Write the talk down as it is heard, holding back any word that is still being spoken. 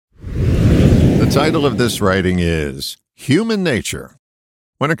title of this writing is Human Nature.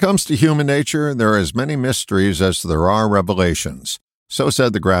 When it comes to human nature, there are as many mysteries as there are revelations. So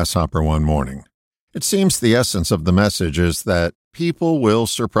said the grasshopper one morning. It seems the essence of the message is that people will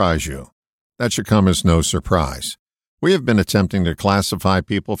surprise you. That should come as no surprise. We have been attempting to classify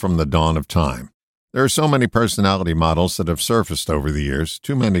people from the dawn of time. There are so many personality models that have surfaced over the years,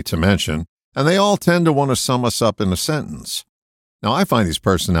 too many to mention, and they all tend to want to sum us up in a sentence. Now, I find these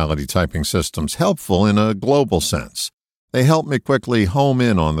personality typing systems helpful in a global sense. They help me quickly home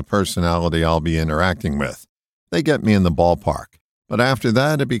in on the personality I'll be interacting with. They get me in the ballpark. But after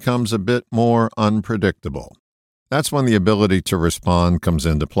that, it becomes a bit more unpredictable. That's when the ability to respond comes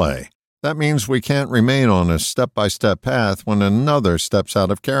into play. That means we can't remain on a step-by-step path when another steps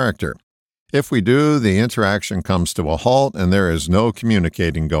out of character. If we do, the interaction comes to a halt and there is no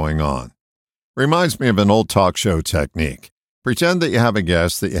communicating going on. Reminds me of an old talk show technique. Pretend that you have a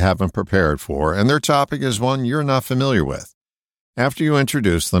guest that you haven't prepared for, and their topic is one you're not familiar with. After you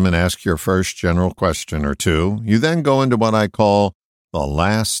introduce them and ask your first general question or two, you then go into what I call the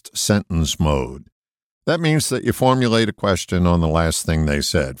last sentence mode. That means that you formulate a question on the last thing they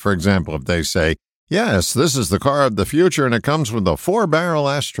said. For example, if they say, "Yes, this is the car of the future and it comes with a 4-barrel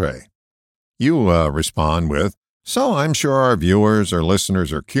ashtray," you respond with, "So I'm sure our viewers or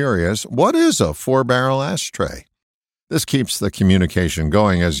listeners are curious, what is a 4-barrel ashtray?" This keeps the communication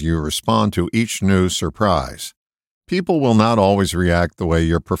going as you respond to each new surprise. People will not always react the way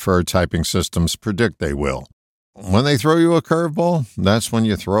your preferred typing systems predict they will. When they throw you a curveball, that's when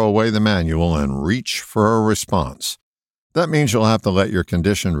you throw away the manual and reach for a response. That means you'll have to let your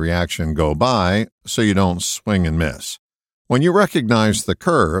conditioned reaction go by so you don't swing and miss. When you recognize the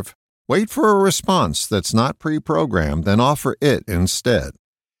curve, wait for a response that's not pre-programmed and offer it instead.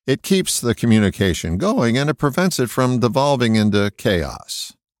 It keeps the communication going and it prevents it from devolving into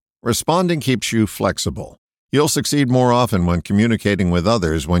chaos. Responding keeps you flexible. You'll succeed more often when communicating with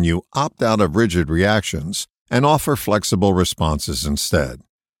others when you opt out of rigid reactions and offer flexible responses instead.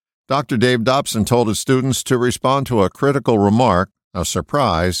 Dr. Dave Dobson told his students to respond to a critical remark, a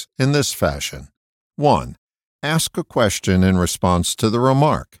surprise, in this fashion. 1. Ask a question in response to the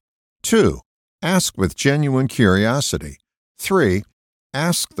remark. 2. Ask with genuine curiosity. 3.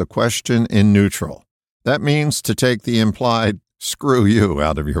 Ask the question in neutral. That means to take the implied "screw you"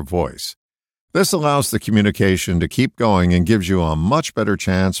 out of your voice. This allows the communication to keep going and gives you a much better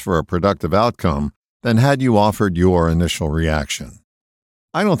chance for a productive outcome than had you offered your initial reaction.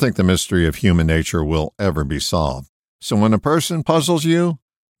 I don't think the mystery of human nature will ever be solved. So when a person puzzles you,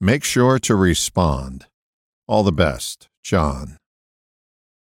 make sure to respond. All the best, John.